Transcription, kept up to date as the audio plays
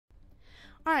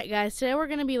Alright guys, today we're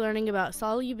going to be learning about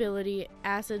solubility,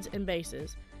 acids, and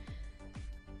bases.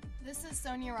 This is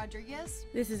Sonia Rodriguez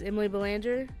This is Emily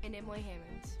Belanger. and Emily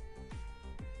Hammonds.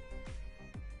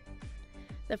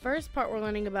 The first part we're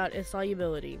learning about is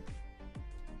solubility.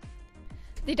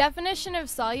 The definition of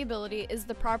solubility is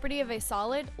the property of a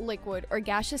solid, liquid, or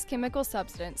gaseous chemical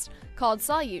substance called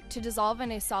solute to dissolve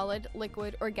in a solid,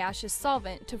 liquid, or gaseous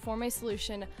solvent to form a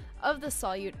solution of the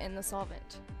solute in the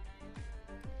solvent.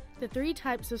 The three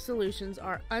types of solutions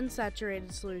are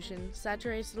unsaturated solution,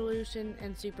 saturated solution,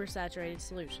 and supersaturated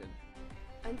solution.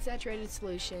 Unsaturated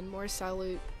solution, more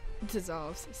solute,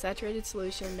 dissolves. Saturated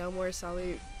solution, no more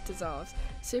solute, dissolves.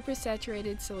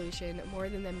 Supersaturated solution, more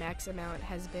than the max amount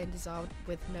has been dissolved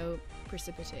with no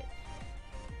precipitate.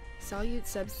 Solute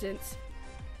substance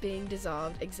being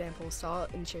dissolved, example, salt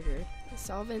and sugar.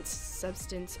 Solvent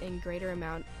substance in greater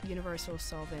amount, universal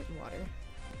solvent, water.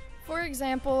 For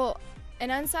example, an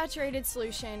unsaturated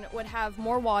solution would have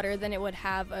more water than it would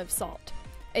have of salt.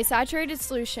 A saturated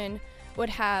solution would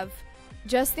have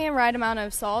just the right amount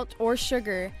of salt or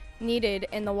sugar needed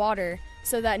in the water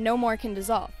so that no more can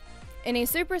dissolve. In a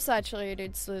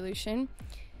supersaturated solution,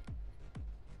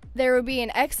 there would be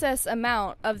an excess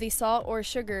amount of the salt or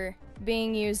sugar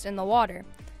being used in the water.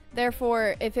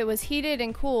 Therefore, if it was heated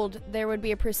and cooled, there would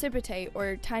be a precipitate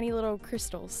or tiny little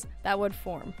crystals that would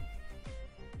form.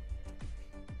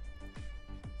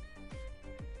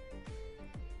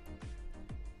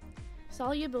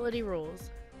 Solubility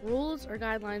rules. Rules or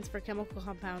guidelines for chemical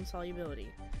compound solubility.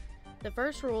 The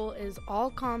first rule is all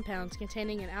compounds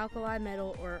containing an alkali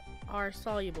metal are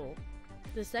soluble.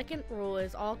 The second rule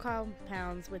is all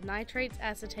compounds with nitrates,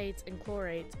 acetates, and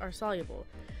chlorates are soluble.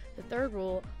 The third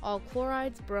rule, all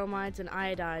chlorides, bromides, and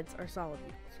iodides are soluble.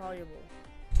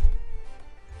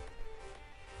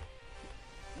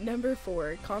 Number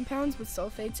 4. Compounds with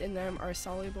sulfates in them are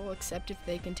soluble except if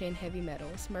they contain heavy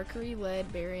metals, mercury,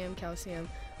 lead, barium, calcium,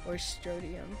 or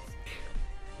strontium.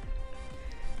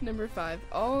 Number 5.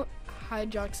 All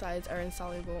hydroxides are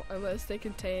insoluble unless they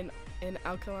contain an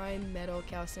alkaline metal,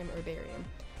 calcium, or barium.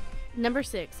 Number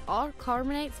 6. All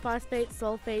carbonates, phosphates,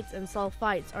 sulfates, and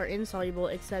sulfites are insoluble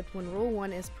except when Rule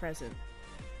 1 is present.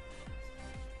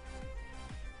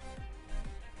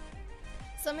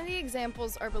 Some of the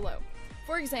examples are below.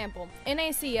 For example,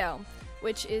 NaCl,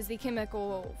 which is the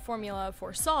chemical formula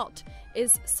for salt,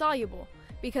 is soluble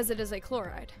because it is a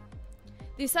chloride.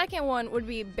 The second one would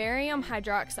be barium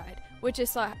hydroxide, which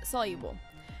is soluble.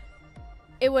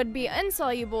 It would be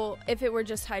insoluble if it were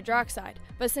just hydroxide,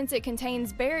 but since it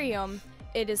contains barium,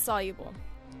 it is soluble.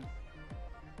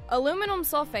 Aluminum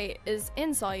sulfate is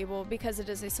insoluble because it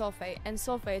is a sulfate, and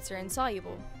sulfates are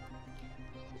insoluble.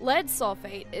 Lead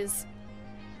sulfate is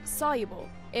soluble.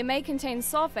 It may contain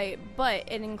sulfate, but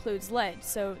it includes lead,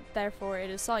 so therefore it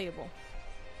is soluble.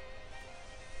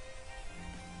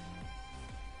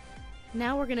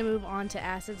 Now we're going to move on to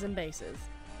acids and bases.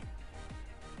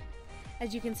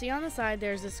 As you can see on the side,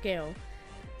 there's a scale.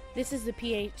 This is the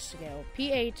pH scale.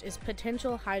 pH is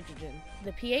potential hydrogen.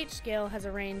 The pH scale has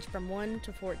a range from 1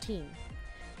 to 14.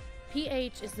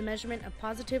 pH is the measurement of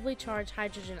positively charged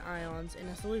hydrogen ions in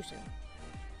a solution.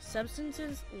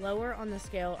 Substances lower on the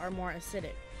scale are more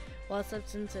acidic, while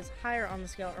substances higher on the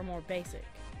scale are more basic.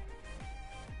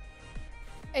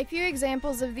 A few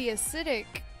examples of the acidic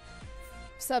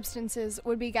substances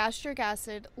would be gastric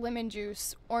acid, lemon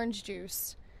juice, orange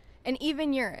juice, and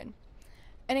even urine.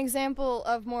 An example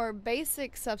of more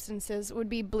basic substances would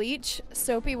be bleach,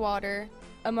 soapy water,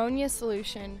 ammonia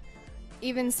solution,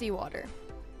 even seawater.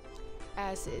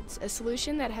 Acids. A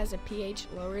solution that has a pH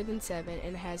lower than 7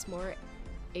 and has more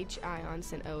H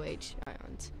ions than OH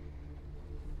ions.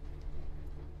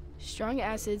 Strong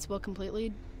acids will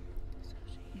completely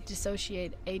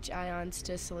dissociate H ions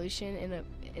to solution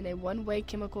in a one-way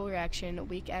chemical reaction.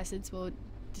 Weak acids will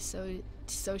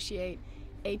dissociate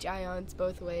H ions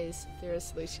both ways through a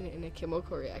solution in a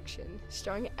chemical reaction.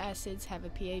 Strong acids have a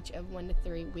pH of 1 to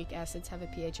 3. Weak acids have a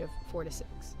pH of 4 to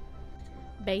 6.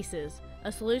 Bases.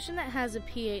 A solution that has a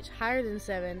pH higher than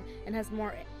 7 and has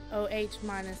more OH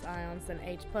minus ions than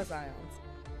H plus ions.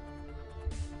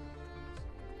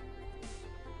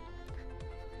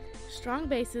 Strong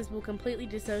bases will completely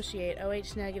dissociate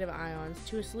OH negative ions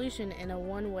to a solution in a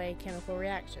one-way chemical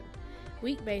reaction.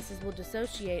 Weak bases will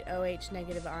dissociate OH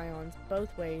negative ions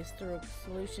both ways through a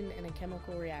solution in a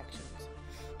chemical reaction.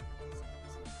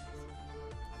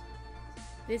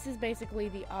 This is basically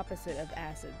the opposite of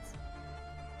acids.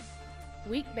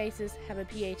 Weak bases have a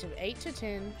pH of 8 to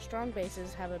 10, strong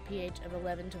bases have a pH of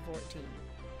 11 to 14.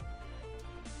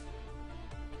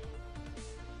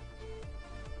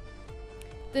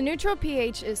 The neutral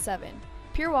pH is 7.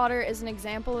 Pure water is an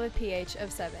example of a pH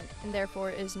of 7 and therefore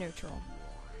is neutral.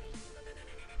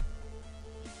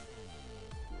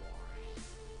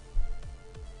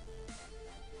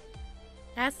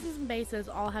 Acids and bases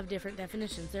all have different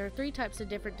definitions. There are 3 types of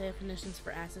different definitions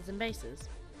for acids and bases.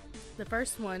 The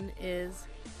first one is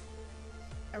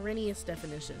Arrhenius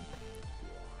definition.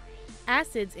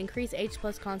 Acids increase H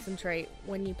plus concentrate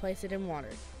when you place it in water.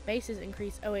 Bases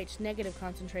increase OH negative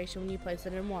concentration when you place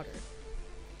it in water.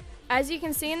 As you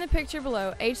can see in the picture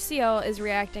below, HCl is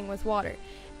reacting with water,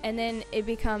 and then it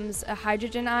becomes a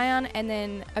hydrogen ion and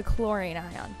then a chlorine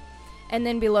ion. And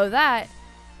then below that,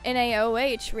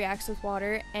 NaOH reacts with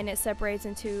water and it separates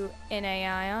into Na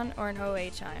ion or an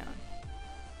OH ion.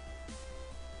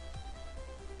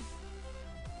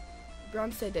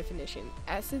 Bronsted definition.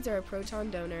 Acids are a proton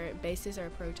donor, bases are a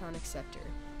proton acceptor.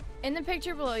 In the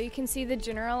picture below, you can see the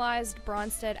generalized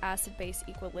Bronsted acid-base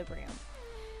equilibrium.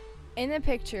 In the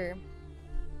picture,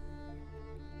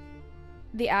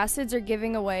 the acids are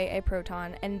giving away a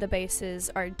proton and the bases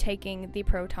are taking the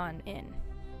proton in.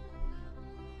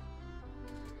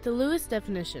 The Lewis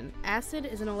definition. Acid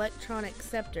is an electron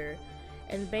acceptor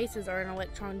and bases are an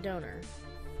electron donor.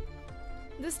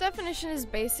 This definition is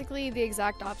basically the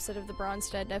exact opposite of the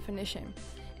Bronsted definition.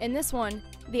 In this one,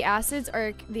 the acids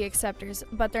are the acceptors,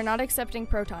 but they're not accepting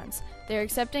protons. They're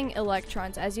accepting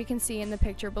electrons, as you can see in the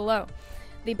picture below.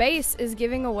 The base is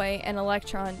giving away an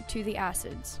electron to the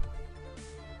acids.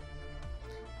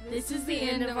 This is the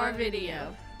end of our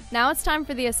video. Now it's time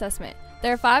for the assessment.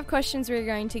 There are 5 questions we're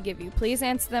going to give you. Please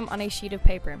answer them on a sheet of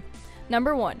paper.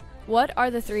 Number 1. What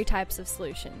are the 3 types of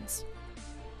solutions?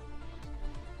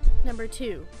 Number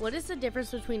 2. What is the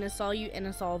difference between a solute and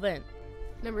a solvent?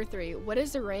 Number 3. What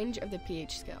is the range of the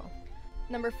pH scale?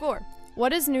 Number 4.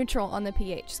 What is neutral on the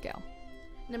pH scale?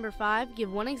 Number 5.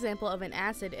 Give 1 example of an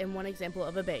acid and 1 example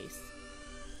of a base.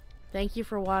 Thank you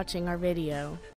for watching our video.